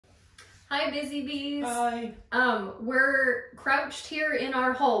Hi, Busy Bees. Hi. We're crouched here in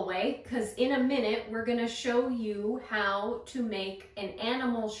our hallway because in a minute we're gonna show you how to make an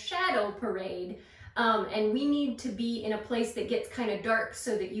animal shadow parade. And we need to be in a place that gets kind of dark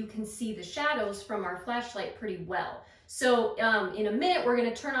so that you can see the shadows from our flashlight pretty well. So in a minute we're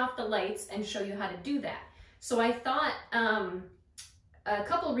gonna turn off the lights and show you how to do that. So I thought a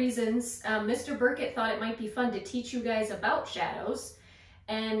couple reasons. Mr. Burkett thought it might be fun to teach you guys about shadows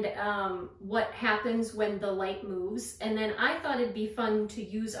and what happens when the light moves. And then I thought it'd be fun to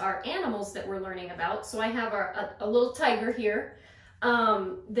use our animals that we're learning about. So I have a little tiger here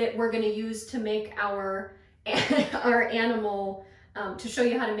that we're going to use to make our animal, to show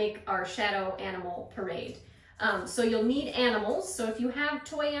you how to make our shadow animal parade. So you'll need animals. So if you have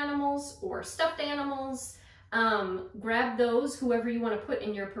toy animals or stuffed animals, grab those, whoever you want to put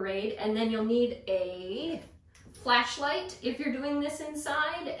in your parade. And then you'll need a flashlight if you're doing this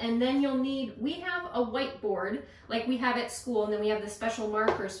inside, and then you'll need, we have a whiteboard like we have at school, and then we have the special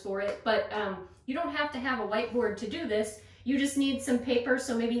markers for it, but you don't have to have a whiteboard to do this. You just need some paper,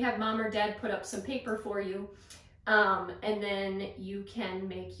 so maybe have mom or dad put up some paper for you, and then you can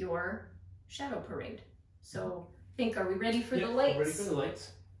make your shadow parade. So are we ready for the lights? We're ready for the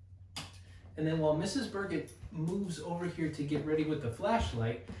lights. And then while Mrs. Burkett moves over here to get ready with the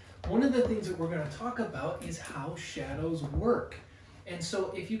flashlight, one of the things that we're going to talk about is how shadows work. And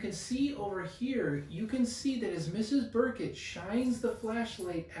so if you can see over here, you can see that as Mrs. Burkett shines the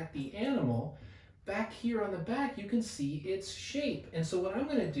flashlight at the animal, back here on the back, you can see its shape. And so what I'm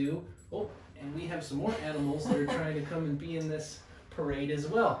going to do, and we have some more animals that are trying to come and be in this parade as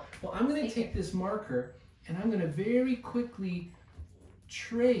well. Well, I'm going to take this marker and I'm going to very quickly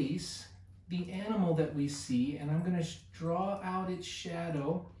trace the animal that we see, and I'm going to draw out its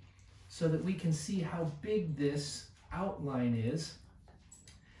shadow so that we can see how big this outline is.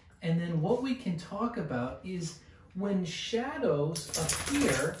 And then what we can talk about is when shadows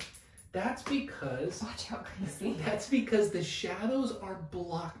appear, that's because, watch out, Gracie. That's because the shadows are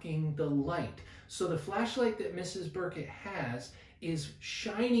blocking the light. So the flashlight that Mrs. Burkett has is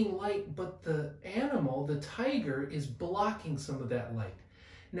shining light, but the animal, the tiger, is blocking some of that light.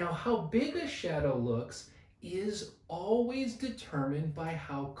 Now, how big a shadow looks is always determined by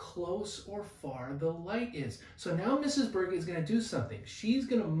how close or far the light is. So now Mrs. Burkett is going to do something. She's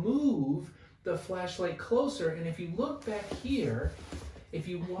going to move the flashlight closer, and if you look back here, if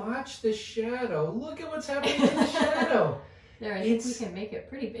you watch the shadow, look at what's happening in the shadow. There, I think we can make it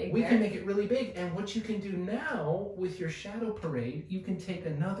pretty big. We can make it really big, and what you can do now with your shadow parade, you can take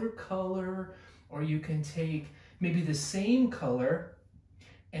another color, or you can take maybe the same color,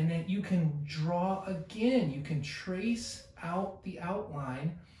 and then you can draw again. You can trace out the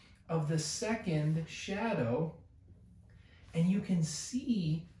outline of the second shadow, and you can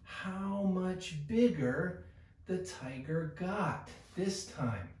see how much bigger the tiger got this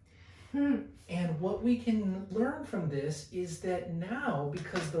time. And what we can learn from this is that now,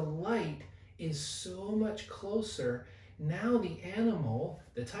 because the light is so much closer, now the animal,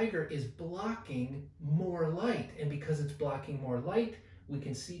 the tiger, is blocking more light. And because it's blocking more light, we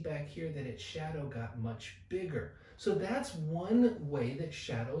can see back here that its shadow got much bigger. So that's one way that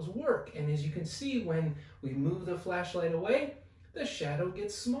shadows work. And as you can see, when we move the flashlight away, the shadow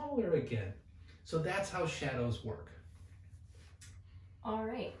gets smaller again. So that's how shadows work. All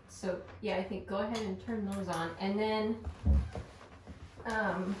right, so yeah, I think go ahead and turn those on, and then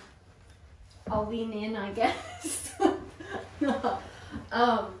I'll lean in, I guess.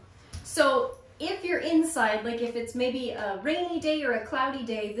 So if you're inside, like if it's maybe a rainy day or a cloudy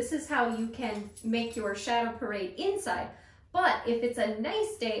day, this is how you can make your shadow parade inside. But if it's a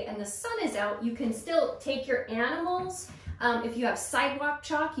nice day and the sun is out, you can still take your animals. If you have sidewalk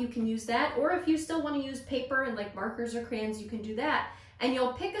chalk, you can use that. Or if you still want to use paper and like markers or crayons, you can do that. And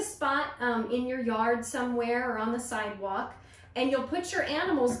you'll pick a spot in your yard somewhere or on the sidewalk, and you'll put your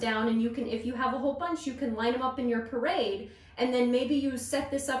animals down, and you can, if you have a whole bunch, you can line them up in your parade. And then maybe you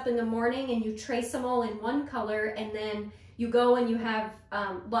set this up in the morning and you trace them all in one color, and then you go and you have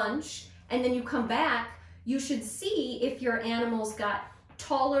lunch, and then you come back. You should see if your animals got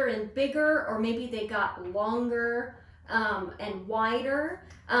taller and bigger, or maybe they got longer and wider,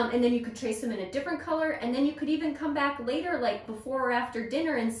 and then you could trace them in a different color, and then you could even come back later, like before or after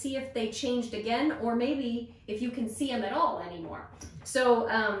dinner, and see if they changed again, or maybe if you can see them at all anymore.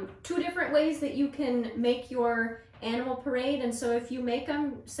 So two different ways that you can make your animal parade, and so if you make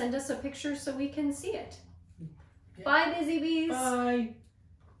them, send us a picture so we can see it. Yeah. Bye, Busy Bees. Bye.